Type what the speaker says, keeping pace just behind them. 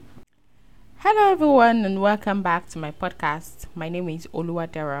Hello, everyone, and welcome back to my podcast. My name is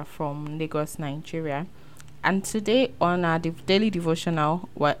Oluwadara from Lagos, Nigeria. And today, on our daily devotional,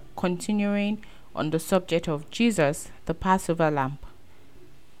 we're continuing on the subject of Jesus, the Passover Lamb.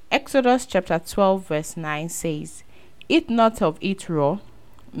 Exodus chapter 12, verse 9 says, "Eat not of it raw,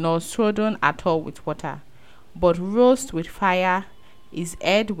 nor sodden at all with water, but roast with fire his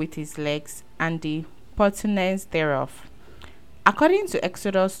head with his legs, and the purtenance thereof." According to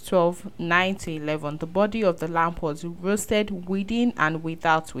Exodus 12, 9 to 11, the body of the lamb was roasted within and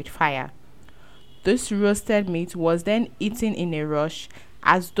without with fire. This roasted meat was then eaten in a rush,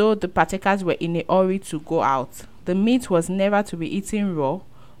 as though the partakers were in a hurry to go out. The meat was never to be eaten raw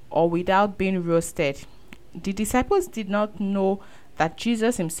or without being roasted. The disciples did not know that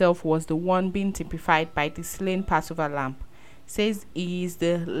Jesus himself was the one being typified by the slain Passover lamb. It says he is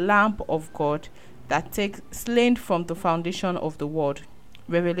the Lamb of God that takes slain from the foundation of the world.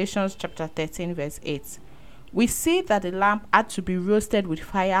 Revelations chapter 13 verse 8. We see that the lamb had to be roasted with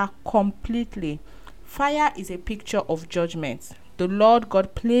fire completely. Fire is a picture of judgment. The Lord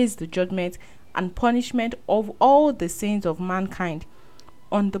God placed the judgment and punishment of all the sins of mankind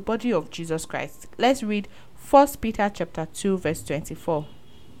on the body of Jesus Christ. Let's read 1 Peter chapter 2 verse 24,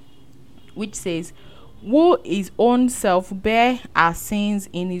 which says, "Who his own self bare our sins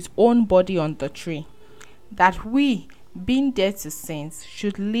in his own body on the tree, that we, being dead to sins,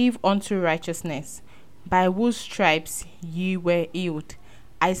 should live unto righteousness, by whose stripes ye were healed."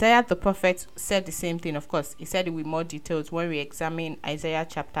 Isaiah the prophet said the same thing. Of course, he said it with more details when we examine Isaiah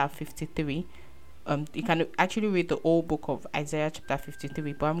chapter 53. You can actually read the whole book of Isaiah chapter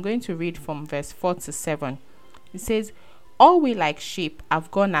 53, but I'm going to read from verse 4 to 7. It says, "All we like sheep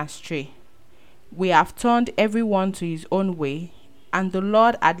have gone astray. We have turned every one to his own way, and the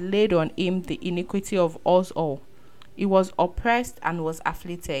Lord had laid on him the iniquity of us all. He was oppressed and was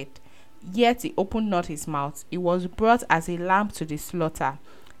afflicted, yet he opened not his mouth. He was brought as a lamb to the slaughter,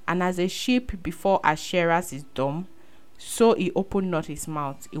 and as a sheep before her shearers is dumb, so he opened not his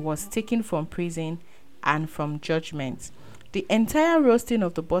mouth. He was taken from prison and from judgment." The entire roasting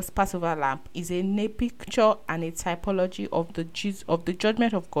of the Passover lamb is a picture and a typology of the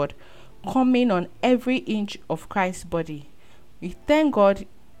judgment of God coming on every inch of Christ's body. We thank God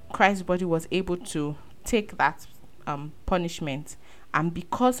Christ's body was able to take that punishment, and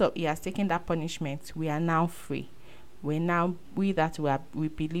because of he has taken that punishment, we are now free. We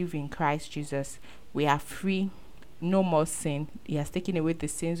believe in Christ Jesus, we are free. No more sin. He has taken away the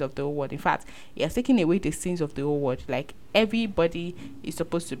sins of the whole world. In fact, he has taken away the sins of the whole world. Like, everybody is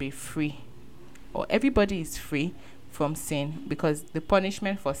supposed to be free, or everybody is free from sin, because the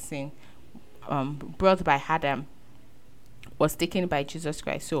punishment for sin brought by Adam was taken by Jesus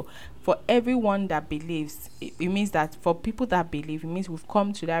Christ. So for everyone that believes, it means that for people that believe, it means we've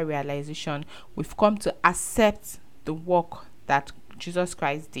come to that realization. We've come to accept the work that Jesus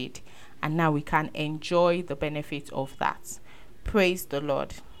Christ did, and now we can enjoy the benefit of that. Praise the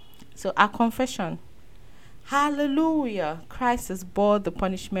Lord. So our confession: hallelujah, Christ has bore the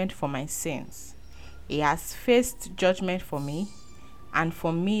punishment for my sins. He has faced judgment for me, and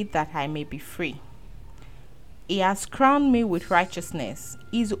for me that I may be free. He has crowned me with righteousness,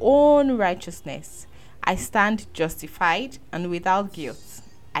 his own righteousness. I stand justified and without guilt.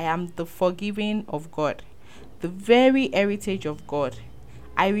 I am the forgiving of God, the very heritage of God.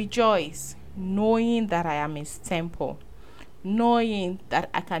 I rejoice, knowing that I am his temple, knowing that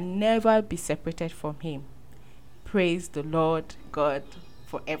I can never be separated from him. Praise the Lord God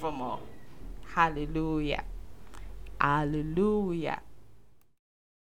forevermore. Hallelujah. Hallelujah.